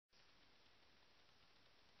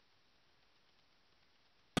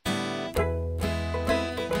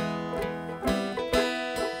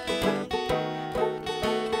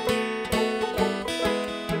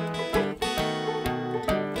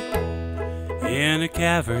In a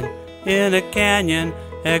cavern, in a canyon,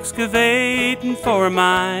 excavating for a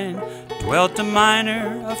mine, dwelt a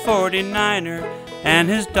miner, a 49er, and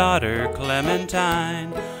his daughter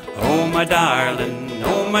Clementine. Oh my darling,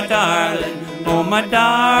 oh my darling, oh my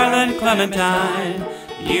darling Clementine,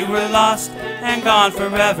 you were lost and gone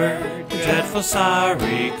forever, dreadful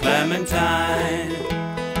sorry Clementine.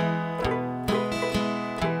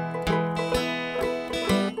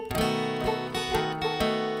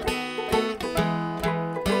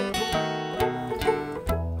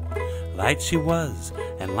 Light she was,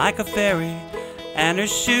 and like a fairy, and her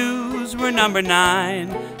shoes were number 9.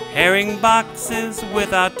 Herring boxes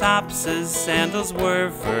without topses, sandals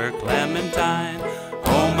were for Clementine.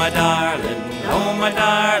 Oh my darling, oh my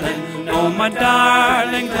darling, oh my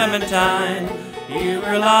darling Clementine, you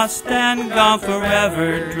were lost and gone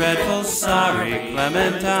forever, dreadful sorry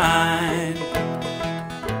Clementine.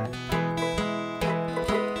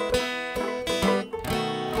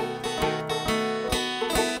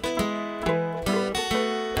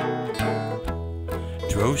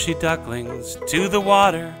 Drove she ducklings to the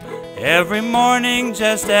water every morning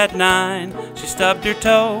just at 9. She stubbed her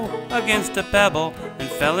toe against a pebble and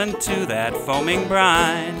fell into that foaming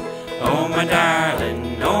brine. Oh my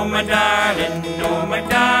darling, oh my darling, oh my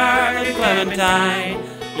darling Clementine,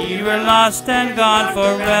 you were lost and gone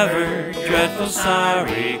forever, dreadful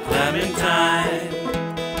sorry Clementine.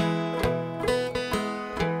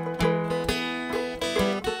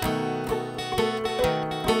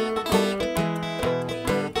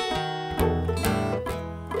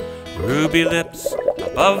 Ruby lips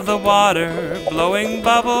above the water, blowing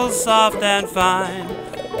bubbles soft and fine.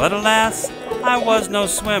 But alas, I was no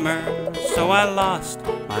swimmer, so I lost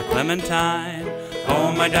my Clementine.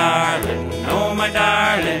 Oh my darling, oh my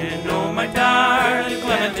darling, oh my darling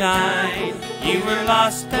Clementine, you were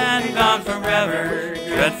lost and gone forever,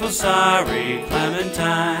 dreadful sorry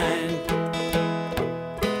Clementine.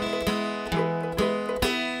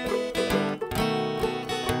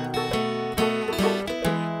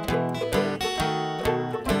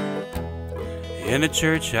 In a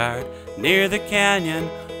churchyard near the canyon,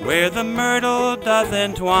 where the myrtle doth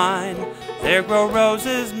entwine, there grow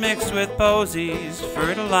roses mixed with posies,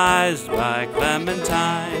 fertilized by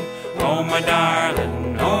Clementine. Oh my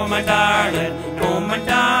darling, oh my darling, oh my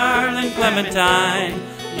darling Clementine,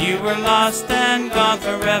 you were lost and gone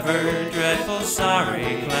forever, dreadful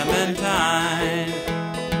sorry Clementine.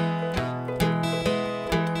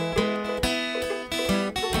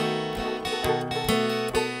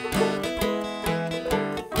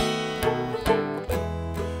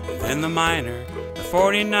 Then the miner, the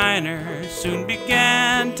 49er, soon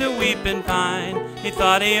began to weep and pine. He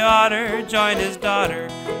thought he oughter join his daughter,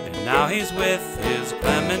 and now he's with his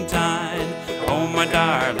Clementine. Oh my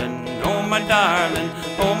darling, oh my darling,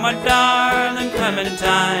 oh my darling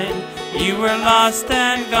Clementine, you were lost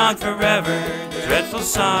and gone forever, dreadful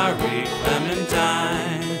sorry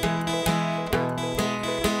Clementine.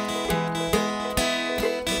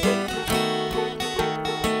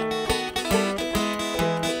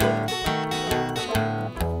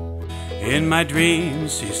 In my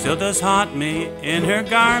dreams she still does haunt me, in her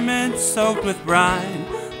garments soaked with brine.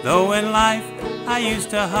 Though in life I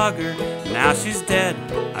used to hug her, now she's dead,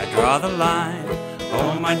 I draw the line.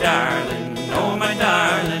 Oh my darling, oh my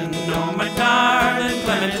darling, oh my darling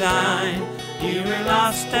Clementine, you were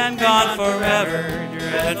lost and gone forever,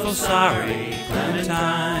 dreadful sorry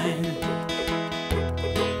Clementine.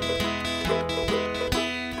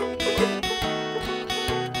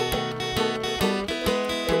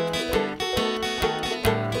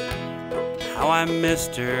 How I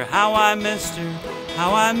missed her, how I missed her,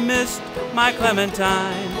 how I missed my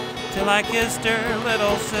Clementine, till I kissed her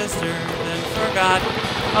little sister, then forgot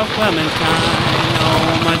of Clementine.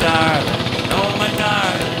 Oh my darling, oh my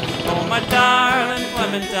darling, oh my darling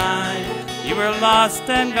Clementine, you were lost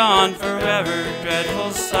and gone forever,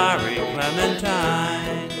 dreadful sorry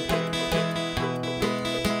Clementine.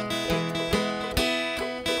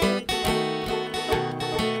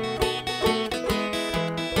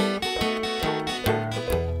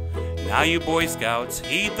 Now you Boy Scouts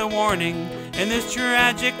heed the warning in this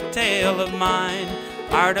tragic tale of mine.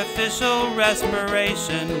 Artificial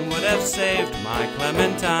respiration would have saved my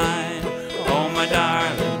Clementine. Oh my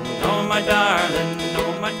darling, oh my darling,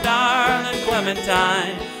 oh my darling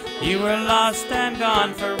Clementine, you were lost and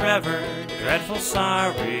gone forever, dreadful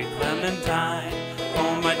sorry Clementine.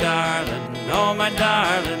 Oh my darling, oh my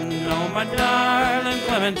darling, oh my darling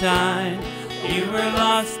Clementine, you were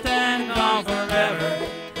lost and gone forever,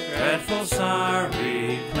 dreadful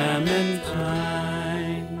sorry Clementine.